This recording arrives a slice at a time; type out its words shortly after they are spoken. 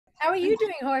How are you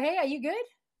doing, Jorge? Are you good?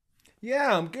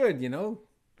 Yeah, I'm good, Nice,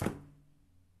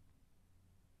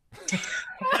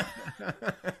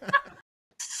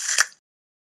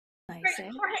 eh?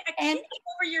 Jorge, I And can't get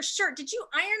over your shirt. Did you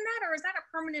iron that or is that a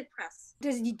permanent press? do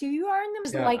you iron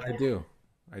them? Yeah, Like I do.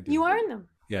 I do. you iron them?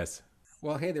 Yes.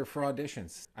 Well, hey, they're for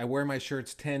auditions. I wear my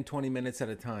shirts 10, 20 minutes at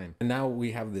a time. And now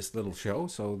we have this little show,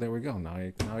 so there we go. Now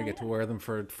I get to wear them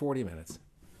for 40 minutes.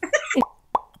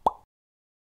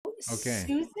 Okay.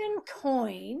 Susan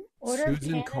Coyne, Order of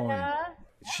Susan Coyne. Canada.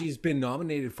 She's been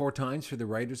nominated 4 times for the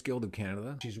Writers Guild of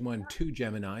Canada. She's won 2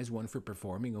 Geminis, one for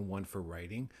performing and one for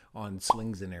writing on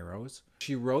Slings and Arrows.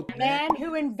 She wrote The Man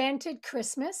Who Invented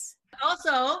Christmas.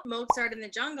 Also, Mozart in the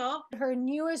Jungle. Her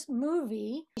newest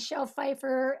movie, Michelle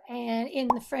Pfeiffer and in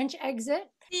the French Exit.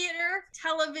 Theater,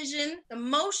 television, the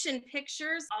motion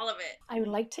pictures, all of it. I would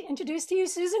like to introduce to you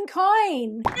Susan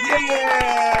Coyne.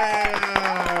 Yeah!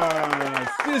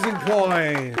 Susan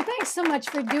Coyne. Thanks so much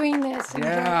for doing this.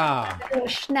 Yeah. The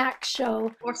Snak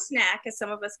show. Or Snak, as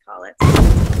some of us call it.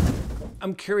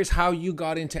 I'm curious how you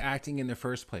got into acting in the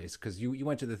first place, because you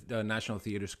went to the National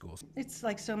Theatre School. It's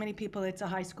like so many people, it's a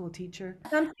high school teacher.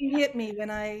 Something hit me when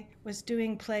I was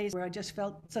doing plays where I just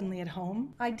felt suddenly at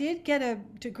home. I did get a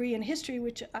degree in history,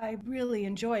 which I really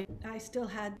enjoyed. I still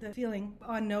had the feeling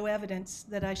on no evidence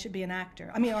that I should be an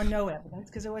actor. I mean, on no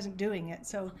evidence, because I wasn't doing it.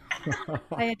 So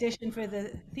I auditioned for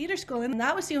the theater school, and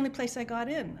that was the only place I got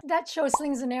in. That show,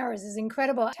 Slings and Arrows, is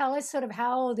incredible. Tell us sort of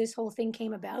how this whole thing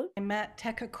came about. I met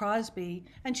Tekka Crosby,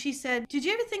 and she said, "Did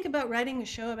you ever think about writing a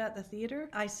show about the theater?"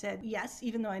 I said, yes,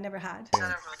 even though I never had. I don't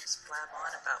really just blab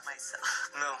on about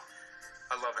myself. No,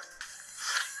 I love it.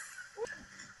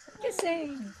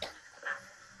 Kissing.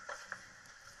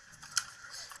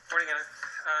 Morning, Anna.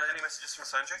 Any messages from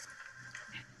Sanjay?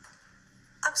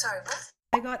 I'm sorry, what?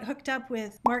 I got hooked up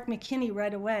with Mark McKinney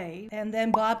right away, and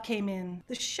then Bob came in.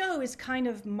 The show is kind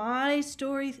of my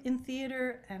story in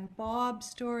theater, and Bob's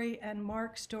story, and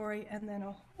Mark's story, and then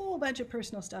a whole bunch of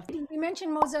personal stuff. You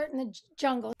mentioned Mozart in the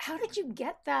Jungle. How did you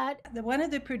get that? One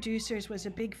of the producers was a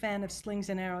big fan of Slings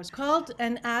and Arrows, called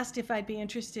and asked if I'd be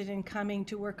interested in coming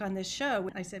to work on this show.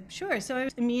 I said, sure. So I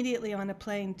was immediately on a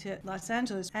plane to Los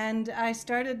Angeles, and I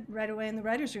started right away in the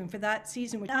writer's room for that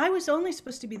season. I was only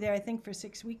supposed to be there, I think, for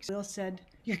 6 weeks. Will said,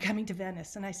 "You're coming to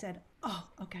Venice." And I said, "Oh,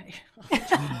 okay."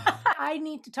 I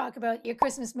need to talk about your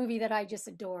Christmas movie that I just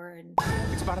adore. And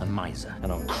It's about a miser,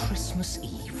 and on Christmas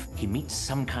Eve, he meets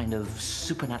some kind of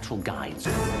supernatural guides.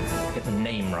 Get the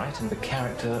name right, and the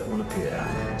character will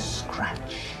appear.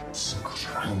 Scratch,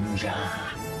 Scrounger.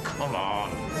 Come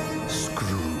on,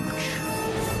 Scrooge.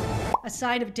 A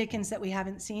side of Dickens that we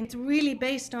haven't seen. It's really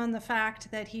based on the fact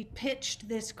that he pitched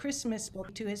this Christmas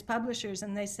book to his publishers,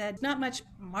 and they said, not much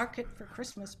market for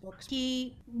Christmas books.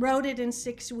 He wrote it in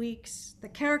 6 weeks. The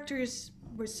characters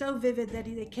were so vivid that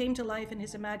they came to life in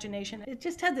his imagination. It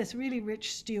just had this really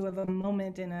rich stew of a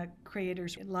moment in a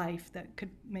creator's life that could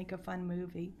make a fun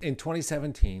movie. In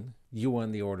 2017, you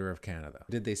won the Order of Canada.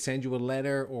 Did they send you a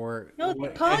letter or? No, they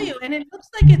call you, and it looks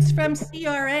like it's from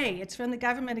CRA. It's from the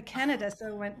government of Canada. So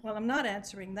I went, well, I'm not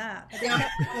answering that. But they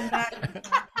kept going back.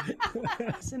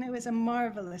 And it was a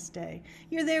marvelous day.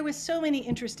 You're there with so many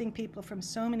interesting people from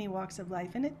so many walks of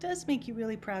life, and it does make you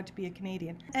really proud to be a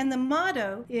Canadian. And the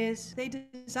motto is, they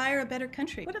desire a better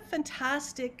country. What a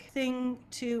fantastic thing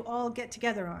to all get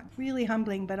together on. Really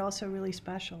humbling, but also really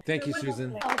special. Thank you,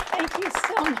 Susan. oh, thank you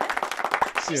so much.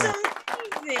 She's Yeah.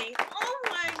 amazing. Oh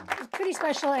my. Pretty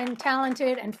special and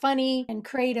talented and funny and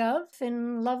creative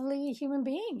and lovely human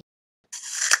being.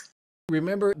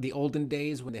 Remember the olden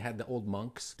days when they had the old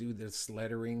monks do this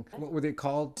lettering? What were they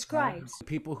called? Scribes.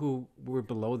 People who were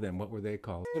below them, what were they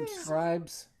called?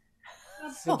 Subscribes.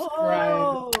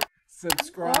 Oh,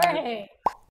 Subscribe. Jorge.